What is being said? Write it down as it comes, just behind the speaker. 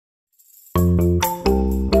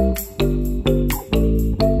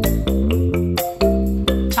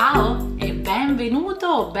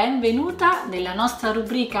Benvenuta nella nostra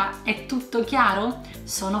rubrica È tutto chiaro?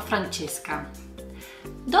 Sono Francesca.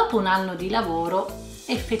 Dopo un anno di lavoro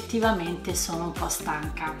effettivamente sono un po'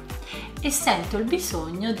 stanca e sento il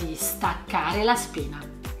bisogno di staccare la spina.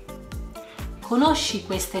 Conosci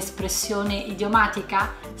questa espressione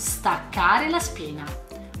idiomatica? Staccare la spina.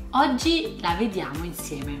 Oggi la vediamo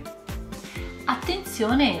insieme.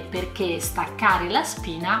 Attenzione perché staccare la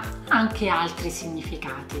spina ha anche altri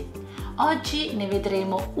significati. Oggi ne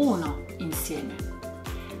vedremo uno insieme.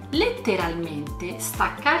 Letteralmente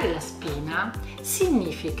staccare la spina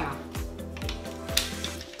significa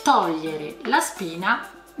togliere la spina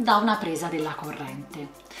da una presa della corrente,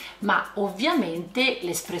 ma ovviamente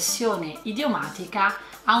l'espressione idiomatica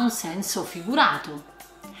ha un senso figurato.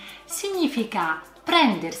 Significa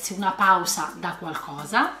prendersi una pausa da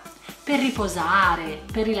qualcosa per riposare,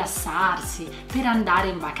 per rilassarsi, per andare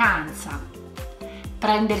in vacanza.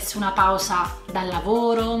 Prendersi una pausa dal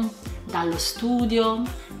lavoro, dallo studio,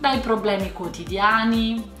 dai problemi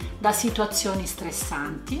quotidiani, da situazioni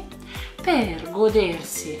stressanti, per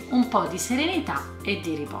godersi un po' di serenità e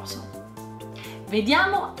di riposo.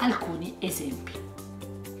 Vediamo alcuni esempi.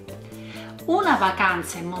 Una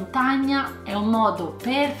vacanza in montagna è un modo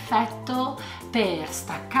perfetto per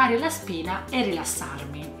staccare la spina e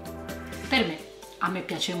rilassarmi. A me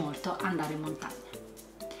piace molto andare in montagna.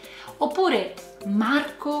 Oppure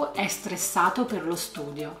Marco è stressato per lo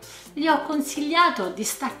studio. Gli ho consigliato di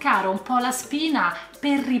staccare un po' la spina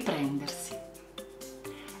per riprendersi.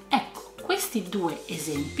 Ecco, questi due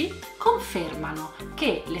esempi confermano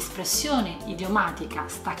che l'espressione idiomatica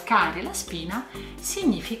staccare la spina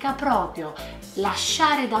significa proprio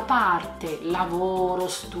lasciare da parte lavoro,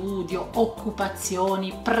 studio,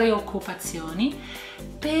 occupazioni, preoccupazioni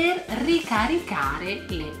per ricaricare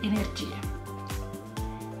le energie.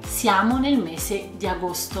 Siamo nel mese di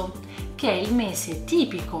agosto, che è il mese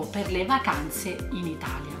tipico per le vacanze in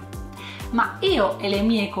Italia. Ma io e le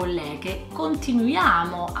mie colleghe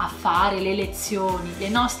continuiamo a fare le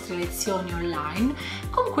nostre lezioni online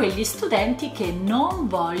con quegli studenti che non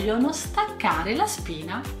vogliono staccare la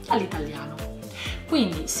spina all'italiano.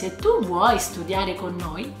 Quindi se tu vuoi studiare con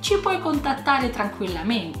noi ci puoi contattare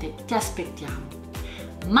tranquillamente, ti aspettiamo.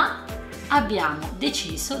 Ma abbiamo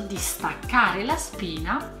deciso di staccare la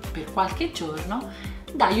spina per qualche giorno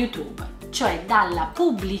da YouTube, cioè dalla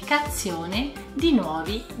pubblicazione di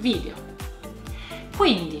nuovi video.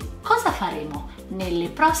 Quindi cosa faremo? Nelle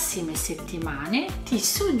prossime settimane ti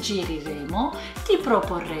suggeriremo, ti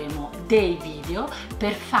proporremo dei video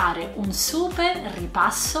per fare un super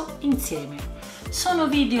ripasso insieme. Sono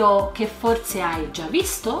video che forse hai già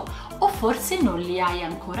visto o forse non li hai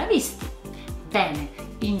ancora visti. Bene,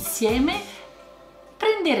 insieme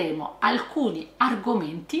prenderemo alcuni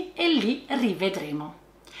argomenti e li rivedremo.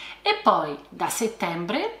 E poi da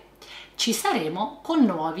settembre ci saremo con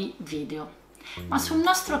nuovi video. Ma sul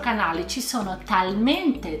nostro canale ci sono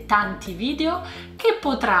talmente tanti video che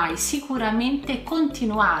potrai sicuramente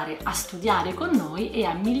continuare a studiare con noi e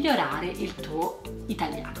a migliorare il tuo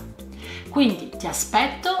italiano. Quindi ti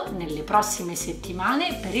aspetto nelle prossime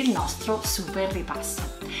settimane per il nostro super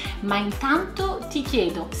ripasso. Ma intanto ti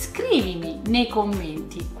chiedo, scrivimi nei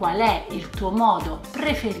commenti qual è il tuo modo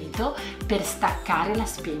preferito per staccare la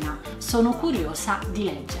spina. Sono curiosa di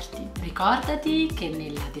leggerti. Ricordati che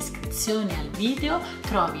nella descrizione al video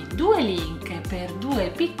trovi due link per due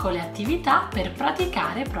piccole attività per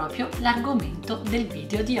praticare proprio l'argomento del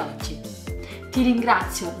video di oggi. Ti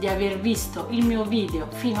ringrazio di aver visto il mio video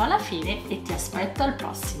fino alla fine e ti aspetto al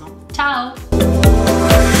prossimo. Ciao!